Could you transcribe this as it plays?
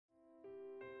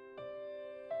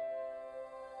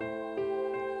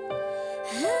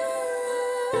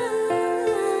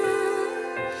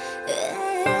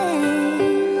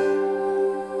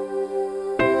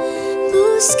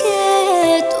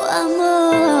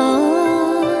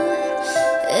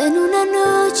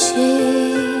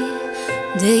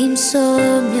de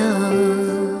insomnio.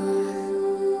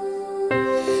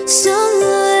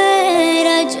 Solo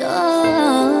era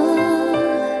yo.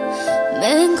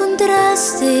 Me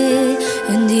encontraste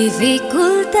en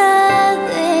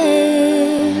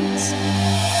dificultades.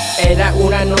 Era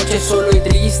una noche solo y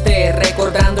triste,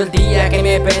 recordando el día que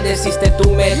me bendeciste.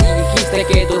 Tú me dijiste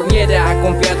que durmiera,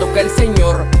 confiando que el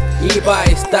Señor iba a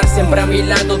estar siempre a mi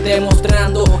lado,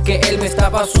 demostrando que Él me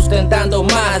estaba sustentando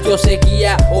más. Yo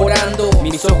seguía orando,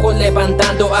 mis ojos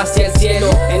levantando hacia el cielo.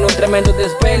 En un tremendo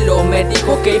desvelo me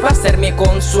dijo que iba a ser mi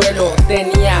consuelo.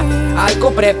 Tenía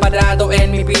algo preparado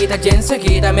en mi vida y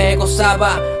enseguida me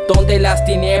gozaba. Donde las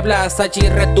tinieblas allí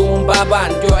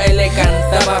retumbaban, yo a Él le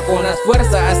cantaba con las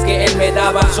fuerzas que Él me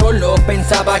daba. Solo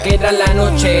pensaba que era la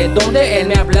noche donde Él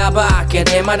me hablaba.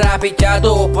 Quedé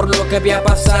maravillado por lo que había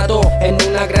pasado. En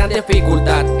una gran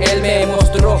dificultad Él me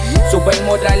mostró su buena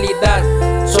moralidad.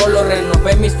 Solo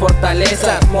renové mis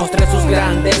fortalezas, mostré sus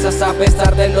grandezas a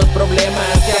pesar de los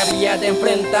problemas que había de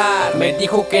enfrentar. Me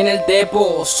dijo que en Él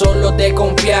debo solo de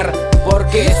confiar,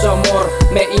 porque su amor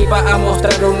me iba a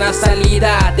mostrar una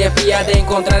salida. Debía de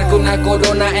encontrar que una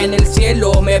corona en el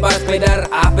cielo me va a esperar.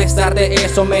 A pesar de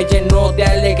eso me llenó de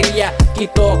alegría,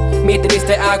 quitó mi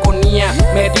triste agonía,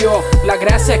 me dio la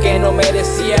gracia que no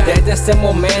merecía. Desde ese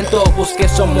momento busqué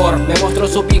su amor, me mostró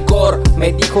su vigor.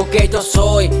 Me dijo que yo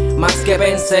soy más que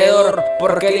vencedor,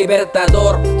 porque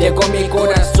libertador llegó a mi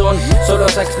corazón. Solo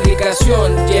esa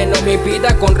explicación llenó mi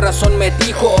vida. Con razón me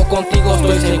dijo, contigo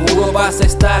estoy seguro vas a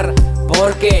estar,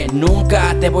 porque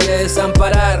nunca te voy a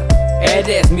desamparar.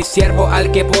 Eres mi siervo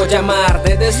al que voy a amar.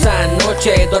 Desde esa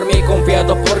noche dormí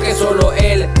confiado, porque solo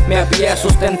Él me había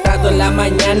sustentado. En la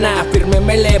mañana firme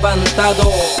me he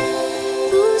levantado.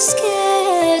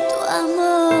 Busqué tu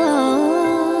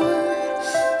amor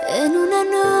en una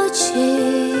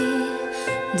noche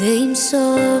de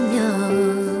insomnio.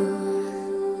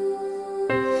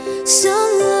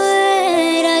 Solo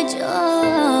era yo.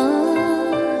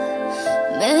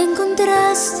 Me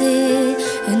encontraste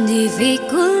en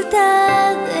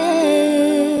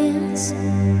dificultades,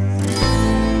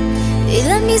 y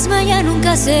la misma ya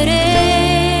nunca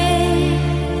seré.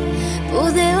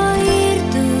 Pude